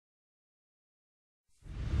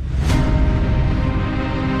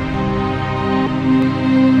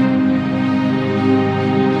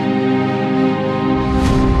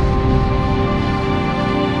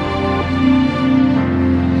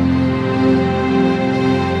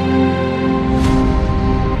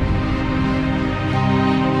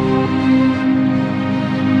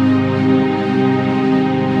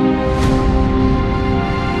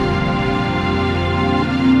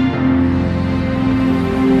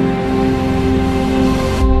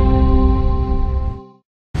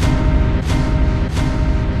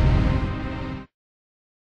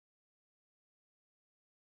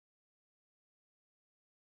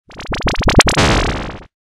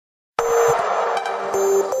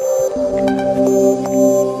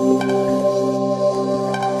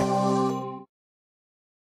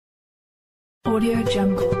Audio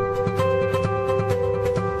Jungle.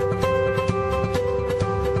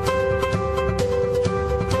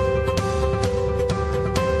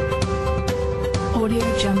 Audio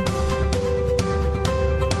Jungle.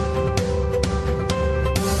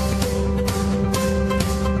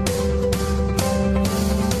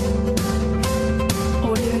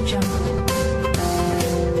 Audio Jungle.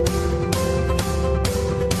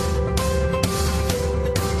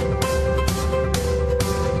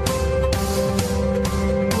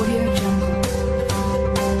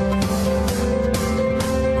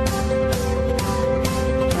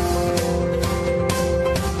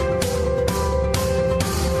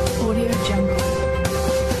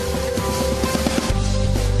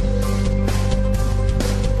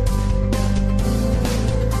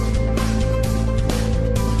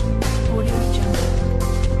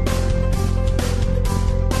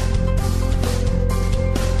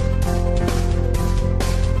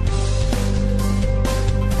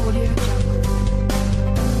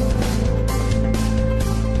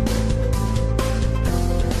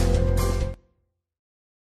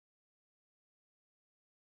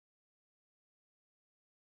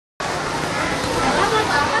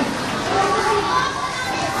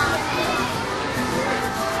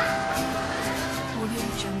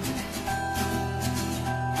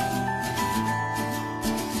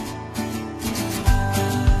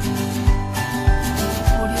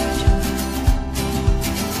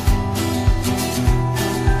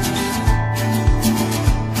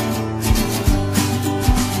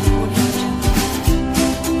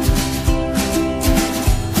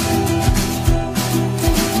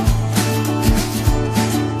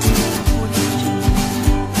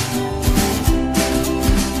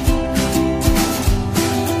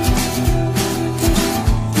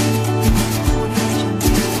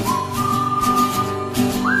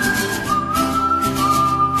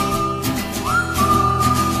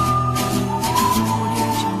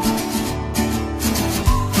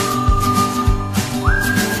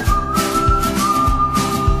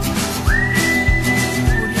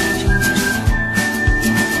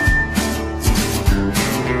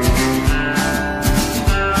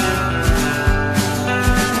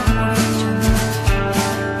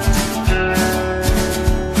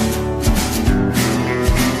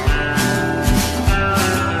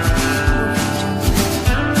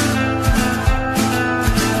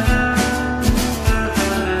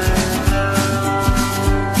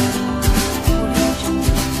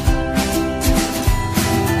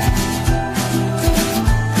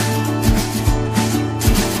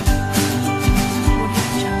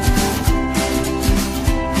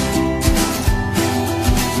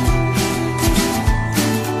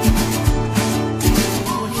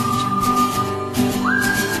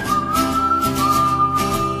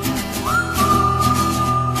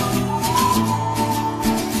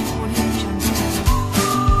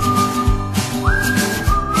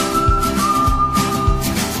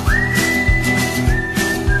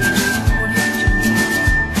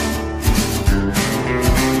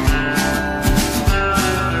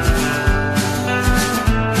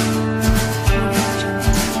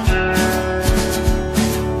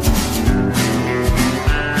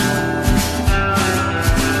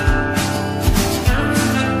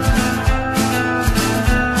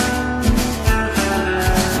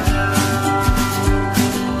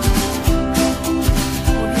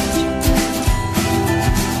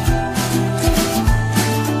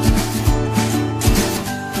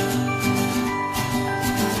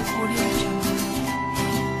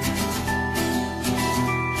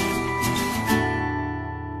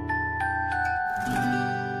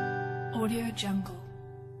 Audio Jungle.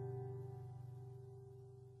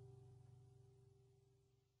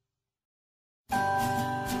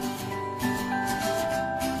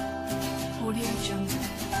 Audio Jungle.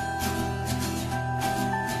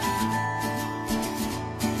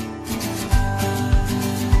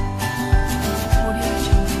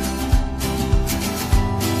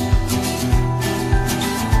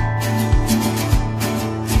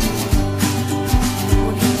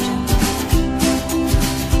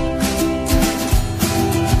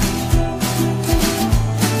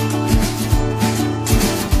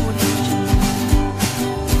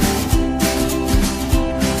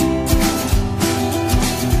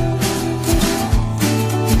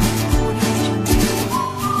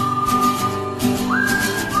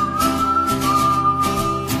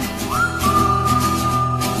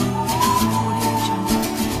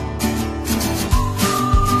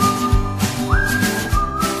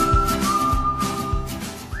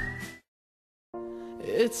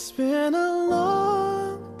 It's been a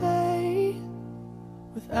long day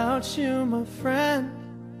without you, my friend,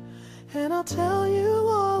 And I'll tell you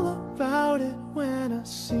all about it when I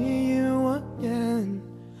see you again.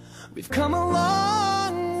 We've come a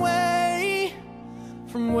long way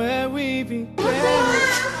from where we began.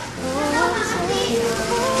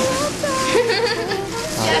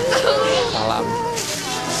 Salam.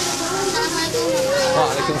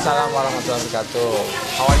 Waalaikumsalam warahmatullahi wabarakatuh.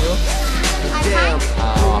 How are you?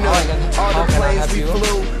 How can I help you?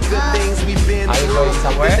 Are you going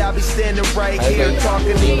somewhere? Are you going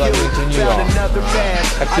to New York?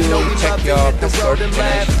 Have you checked your passport?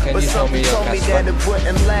 Can you show me your passport?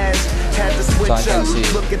 So I can see.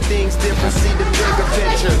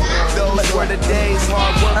 Those were the days,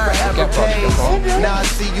 hard work forever pays. Now I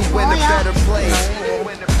see you in a better place.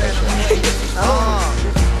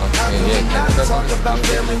 Talk about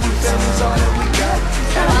family, family's all that we got.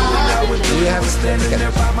 Do you have standing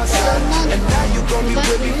there by my side, and now you gon' be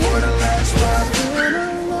with me for the last ride.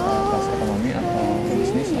 Kelas ekonomi atau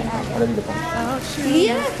bisnis ada di depan.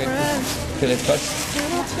 Iya. Fill it first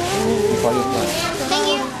before you class. Thank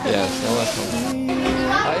you. Yes, you're welcome.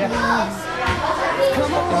 Oh ya.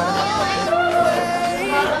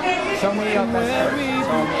 Show me your passport.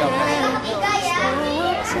 Show me your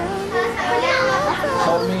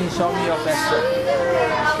passport. Show me your passport.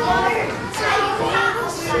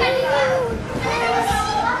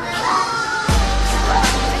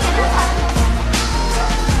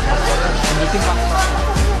 Tunjukin passport.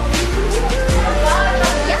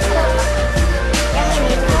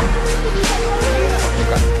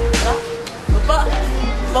 Bapak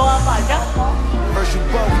bawa apa aja? First you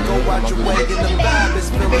both go out your way and the vibe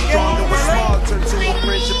is feeling stronger with small turn to a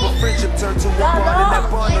friendship turn to a bond, and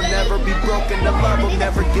that bond will never be broken, the love will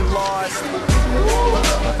never get lost.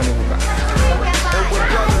 And when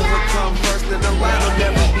brothers will come first, then the line will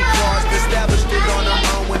never be crossed. Established it on our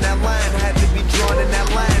own when that line had to be drawn, and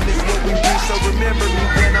that line is what we reach, so remember me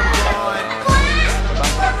when I'm gone.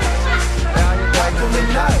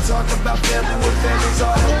 Talk about family when family's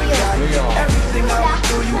all that we got. Everything I went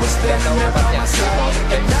through, you were standing there by my side,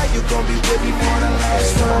 and now you gon' be with me for the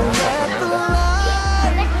last ride.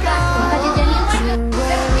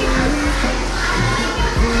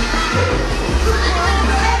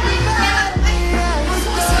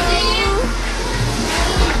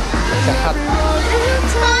 Sehat.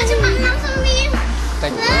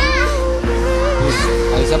 Thank you.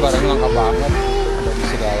 Alisa barangnya lengkap banget. Ada di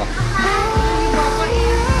segala.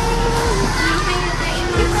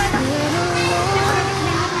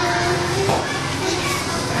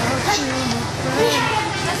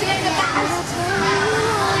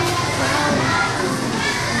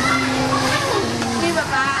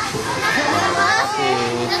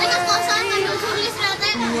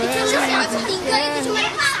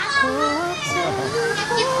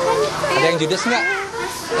 Ada yang judes nggak?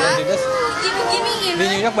 Ada yang judes? Di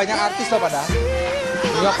New York banyak artis loh pada.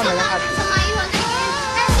 New York kan banyak artis.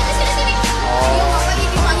 Oh.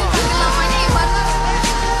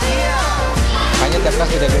 Makanya tiap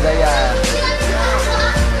kelas beda-beda ya.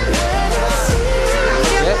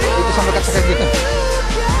 Ya, itu sampai kecek gitu. Ya.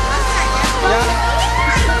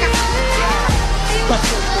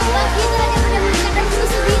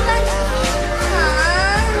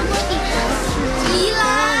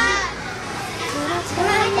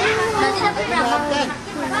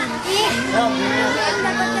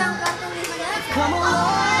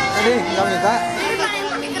 Tadi nggak minta?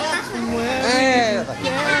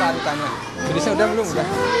 Tanya. Jadi saya udah belum? Udah.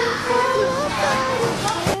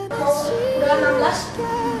 Udah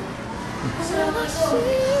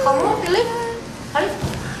 16. Kamu pilih? Ayo.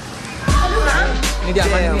 Aduh, nah. Ini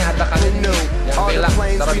diamanin nih harta kalian ini. Jangan hilang,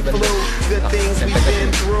 taruh di benda.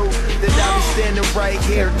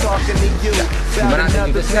 Gimana ada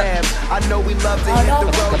judes nggak? Ketemu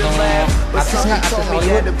artis nggak? Artis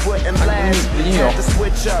Hollywood? Di New York.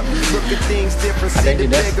 Ada yang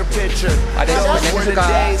judes? Ada yang suka?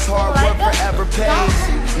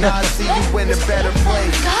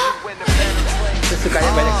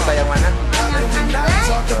 Sukanya banyak suka yang mana?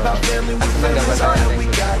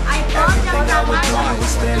 Senang gambar tangan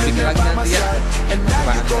bikin lagi nanti ya.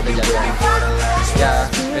 Gimana ada jadwal?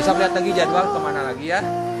 Ya besok lihat lagi jadwal kemana lagi ya.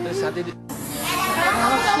 Terus nanti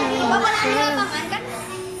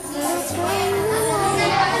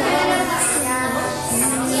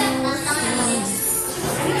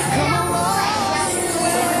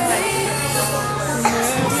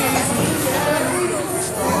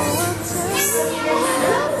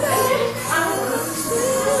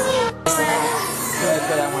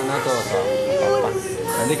yang mana tuh?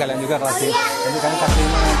 Nanti kalian juga kasih. Nanti kalian kasih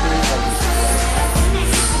nanti lagi.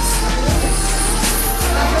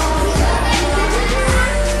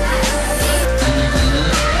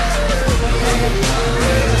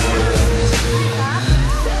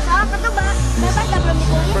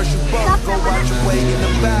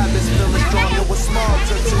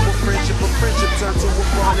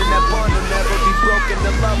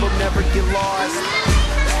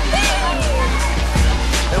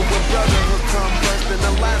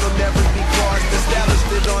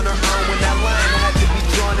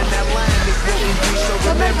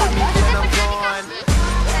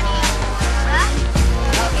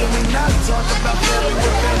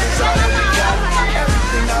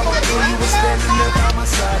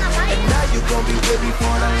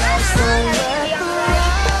 for the last, so let the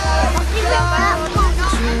light guide you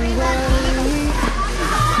away.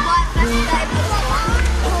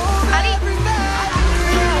 Every night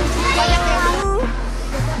you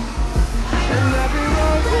and every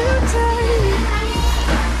road you take,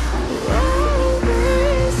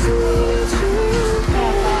 always leads you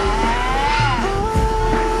back. Oh,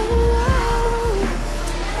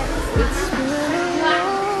 it's been a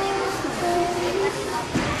long day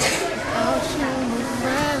without you, my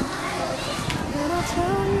friend, and I'll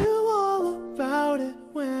tell you all about it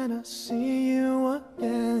when I see you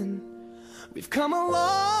again. We've come a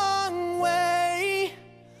long way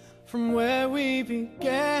from where we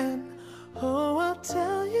began. Oh, I'll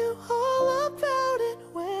tell you all